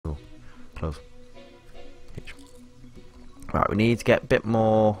close. Right, we need to get a bit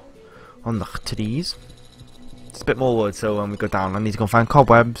more on the trees. It's a bit more wood, so when we go down, I need to go find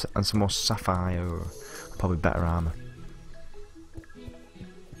cobwebs and some more sapphire. Probably better armor.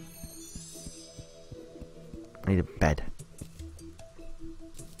 I need a bed.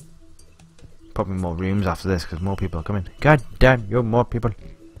 Probably more rooms after this because more people are coming. God damn, you're more people.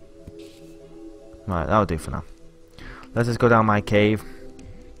 Right, that'll do for now. Let's just go down my cave.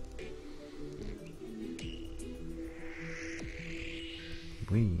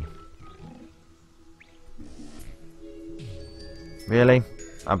 Wee. Really?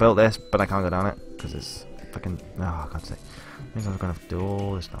 I built this, but I can't go down it because it's fucking. Oh, I can't say. I think I'm gonna have to do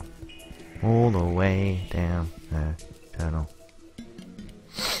all this now. All the way down the tunnel.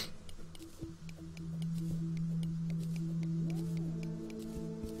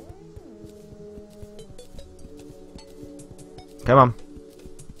 Come on.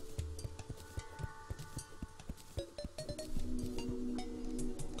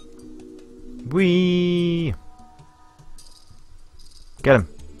 Whee! Get him.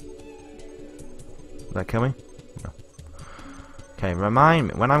 Did that kill me? No. Okay, remind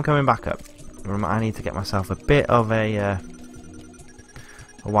me, when I'm coming back up, I need to get myself a bit of a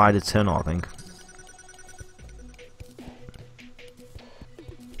wider tunnel, I think.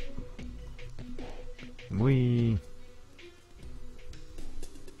 Whee!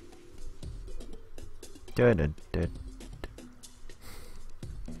 Dud.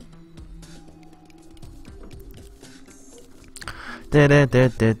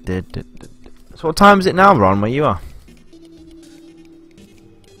 So what time is it now, Ron, where you are?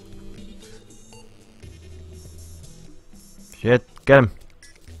 Shit, get him.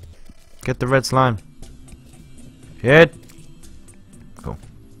 Get the red slime. Shit. Cool.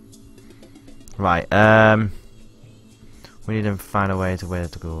 Right, we need to find a way to where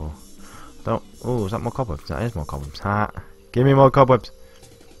to go. Don't. Oh, is that more cobwebs? That is more cobwebs. Ha! Give me more cobwebs.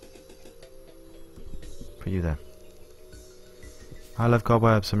 Put you there. I love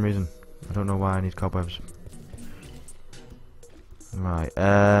cobwebs for some reason. I don't know why I need cobwebs. Right.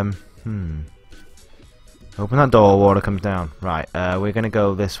 Open that door. Water comes down. Right. We're gonna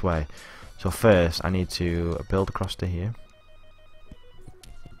go this way. So first, I need to build across to here,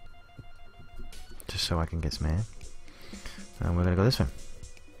 just so I can get some air. And we're gonna go this way.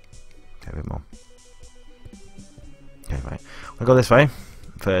 Okay, a bit more. Okay, right. We'll go this way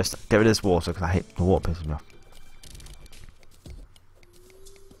first. Get rid of this water because I hate the water pisses me off.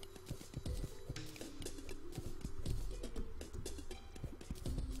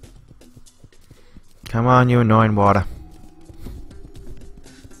 Come on, you annoying water.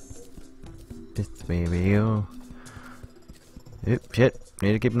 This way we go. Oop, shit.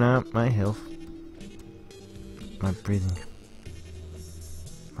 Need to keep an eye on my health. My breathing.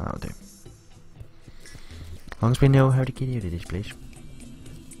 That'll do. As long as we know how to get out of this place.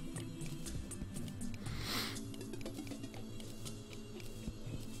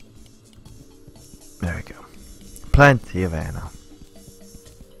 There we go. Plenty of air now.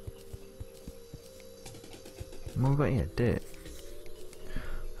 What have we got here? Dirt.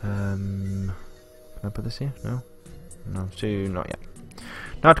 Can I put this here? No? No, too, not yet.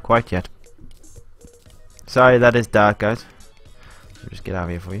 Not quite yet. Sorry, that is dark, guys. I'll just get out of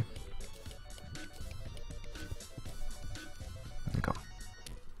here for you. There we go.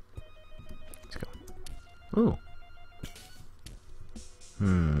 Let's go. Ooh.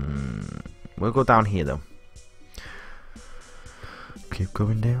 We'll go down here though. Keep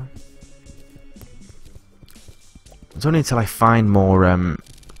going down. It's only until I find more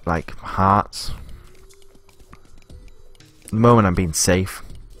like hearts. At the moment I'm being safe.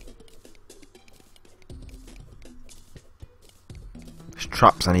 There's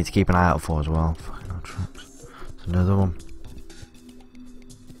traps I need to keep an eye out for as well. Fucking hell, traps. There's another one.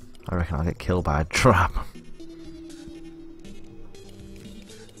 I reckon I'll get killed by a trap.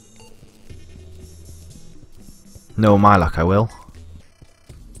 No, my luck, I will.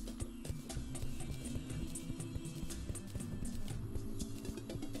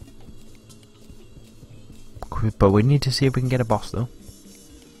 But we need to see if we can get a boss though.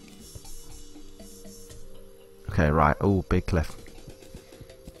 Okay, right. Oh, big cliff.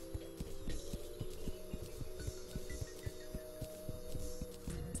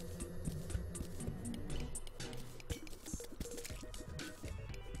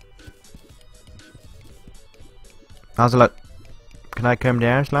 How's it look? Can I come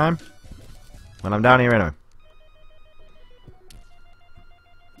down, slime? Well, I'm down here anyway.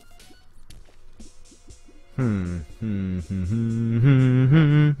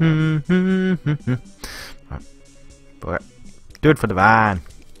 Right. But do it for the van.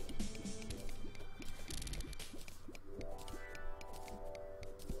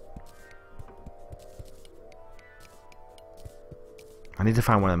 I need to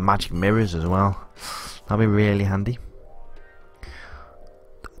find one of the magic mirrors as well. That'll be really handy.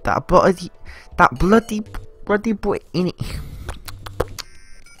 That bloody boy in it.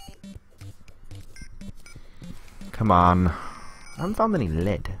 Come on. I haven't found any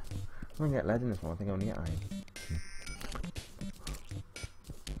lead. I'm gonna get lead in this one. I think I only get iron.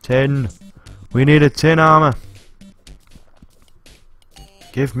 Tin. We need a tin armor.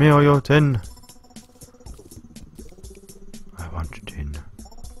 Give me all your tin. I want tin.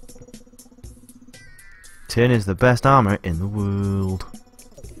 Tin is the best armor in the world.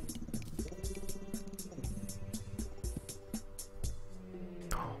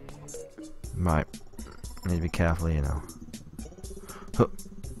 Right. I need to be careful here now. Huh.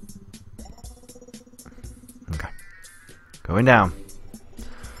 Okay. Going down.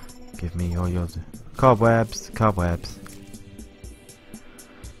 Give me all your cobwebs, cobwebs.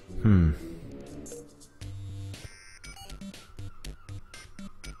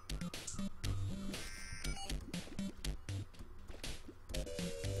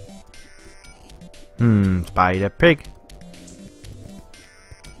 Spider pig.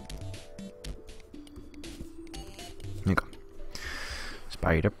 Here you go.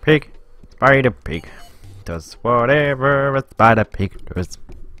 Spider pig. Spider pig. Does whatever a spider pig does.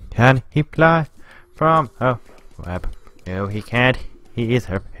 Can he fly from a web? No, he can't. He is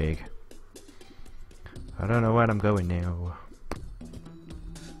a pig. I don't know where I'm going now.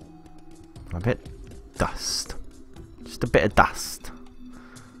 A bit dust. Just a bit of dust.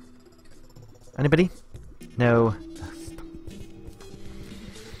 Anybody? No dust.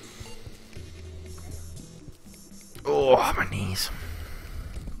 Oh, my knees.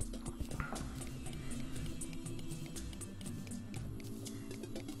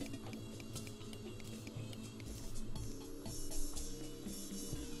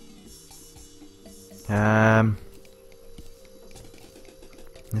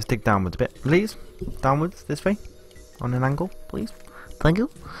 Let's dig downwards a bit, please. Downwards, this way. On an angle, please. Thank you.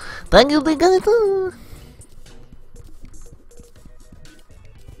 Thank you, thank you.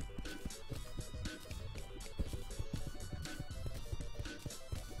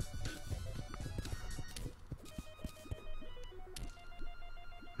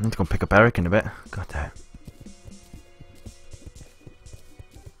 I need to go pick up Eric in a bit. God damn.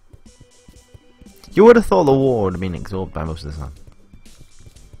 You would have thought the war would have been absorbed by most of the time.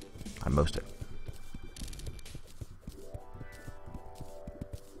 And most of it.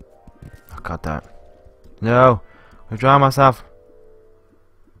 Oh, God damn. No! I've drowned myself.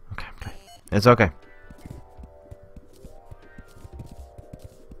 Okay, okay. It's okay.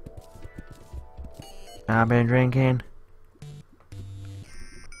 I've been drinking.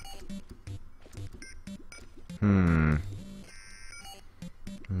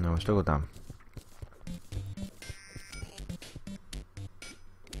 No, still go down.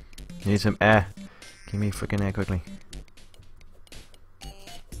 Need some air. Give me freaking air quickly.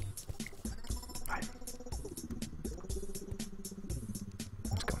 Right.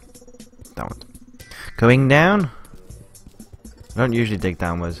 Let's go. Downwards. Going down. I don't usually dig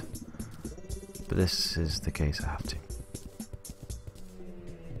downwards, but this is the case. I have to.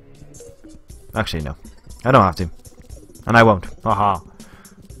 Actually, no. I don't have to. And I won't. Haha.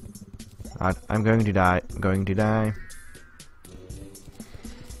 I'm going to die. I'm going to die.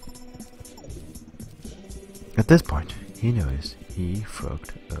 At this point, he knows he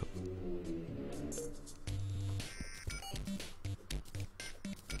fucked up.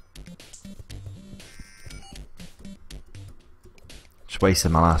 Just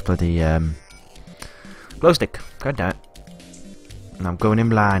wasted my last bloody glow stick. God damn it. And I'm going in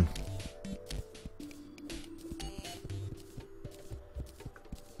blind.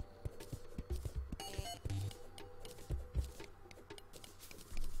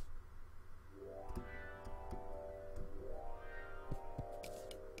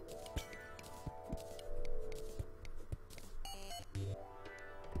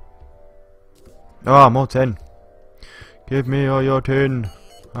 Oh, more tin. Give me all your tin.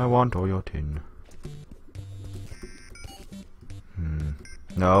 I want all your tin.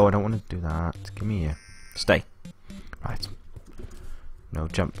 No, I don't want to do that. Give me here. Stay. Right. No,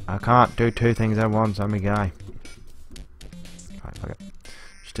 jump. I can't do two things at once. I'm a guy. Right, fuck it.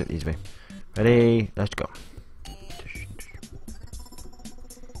 Just do it the easy way. Ready? Let's go.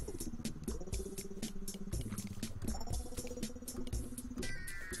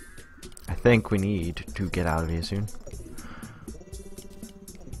 I think we need to get out of here soon.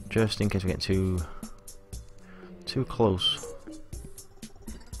 Just in case we get too close.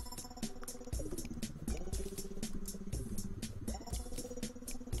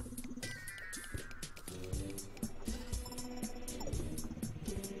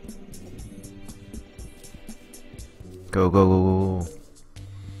 Go, go, go, go.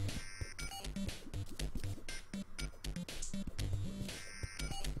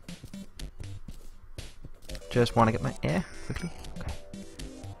 Just want to get my air quickly. Okay.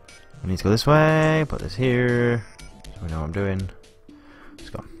 I need to go this way. Put this here. So we know what I'm doing. Let's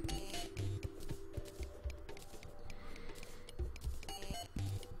go.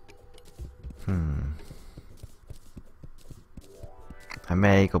 I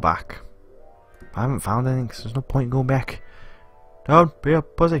may go back. I haven't found anything, because there's no point in going back. Don't be a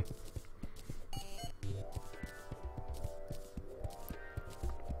pussy.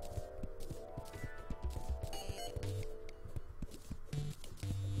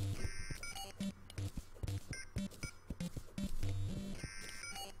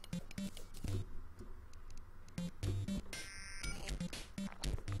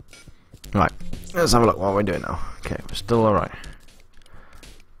 Right, let's have a look what we're doing now. Okay, we're still alright.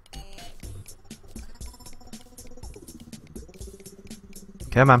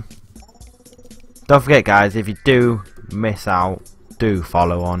 Come on. Don't forget, guys, if you do miss out, do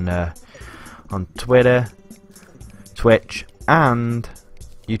follow on Twitter, Twitch, and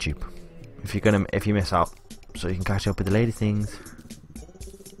YouTube. If you miss out, so you can catch up with the latest things.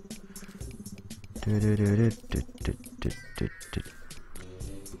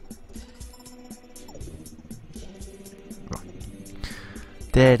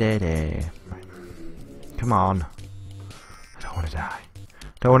 Right. Come on. I don't want to die.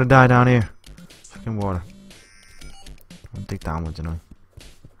 Don't want to die down here. Fucking water. I'll dig downwards anyway.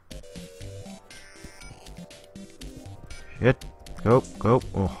 Shit. Go, go.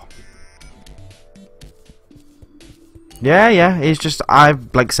 Oh. Yeah. It's just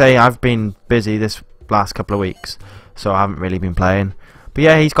I've been busy this last couple of weeks, so I haven't really been playing. But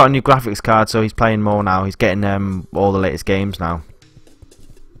yeah, he's got a new graphics card, so he's playing more now. He's getting all the latest games now.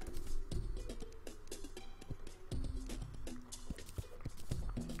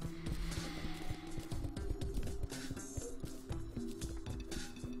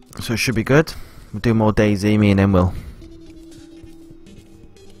 So it should be good. We'll do more DayZ, me and him will.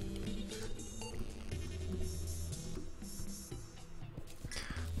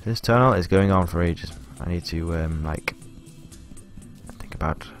 This tunnel is going on for ages. I need to like think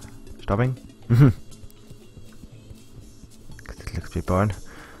about stopping. Because it looks a bit boring.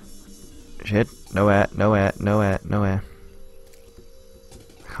 Shit! Nowhere. I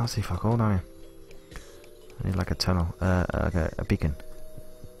can't see fuck all down here. I need like a tunnel. Okay, a beacon.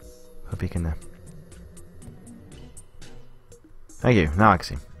 A beacon there. Thank you. Now I can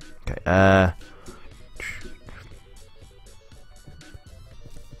see. Okay.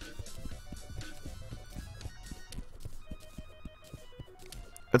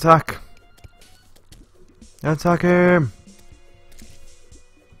 Attack! Attack him!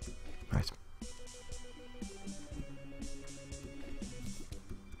 Right.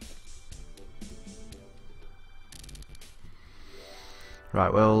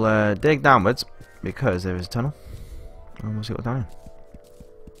 Right, we'll dig downwards because there is a tunnel, and we'll see what's down here.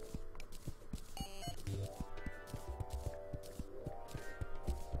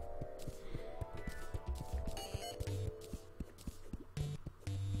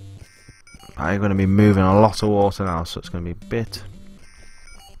 I'm going to be moving a lot of water now, so it's going to be a bit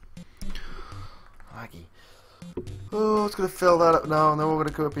laggy. Oh, it's going to fill that up now, and then we're going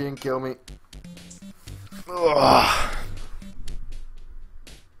to come up here and kill me. Ugh.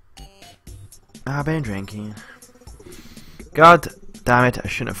 I've been drinking. God damn it, I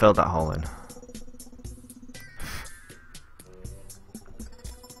shouldn't have filled that hole in.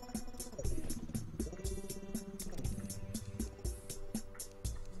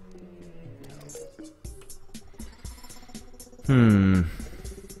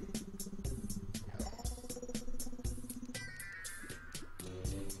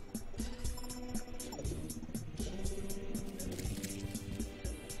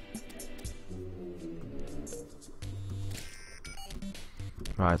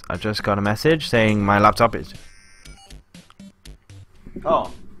 Right, I just got a message saying my laptop is...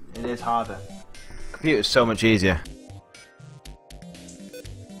 Oh, it is harder. Computer's so much easier.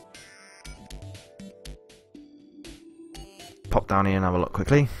 Pop down here and have a look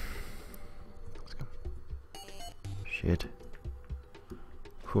quickly. Let's go. Shit.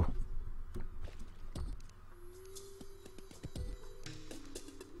 Whew.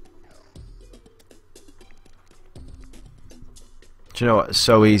 Do you know what? It's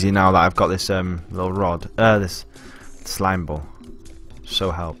so easy now that I've got this little rod, this slime ball.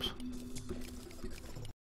 So helps.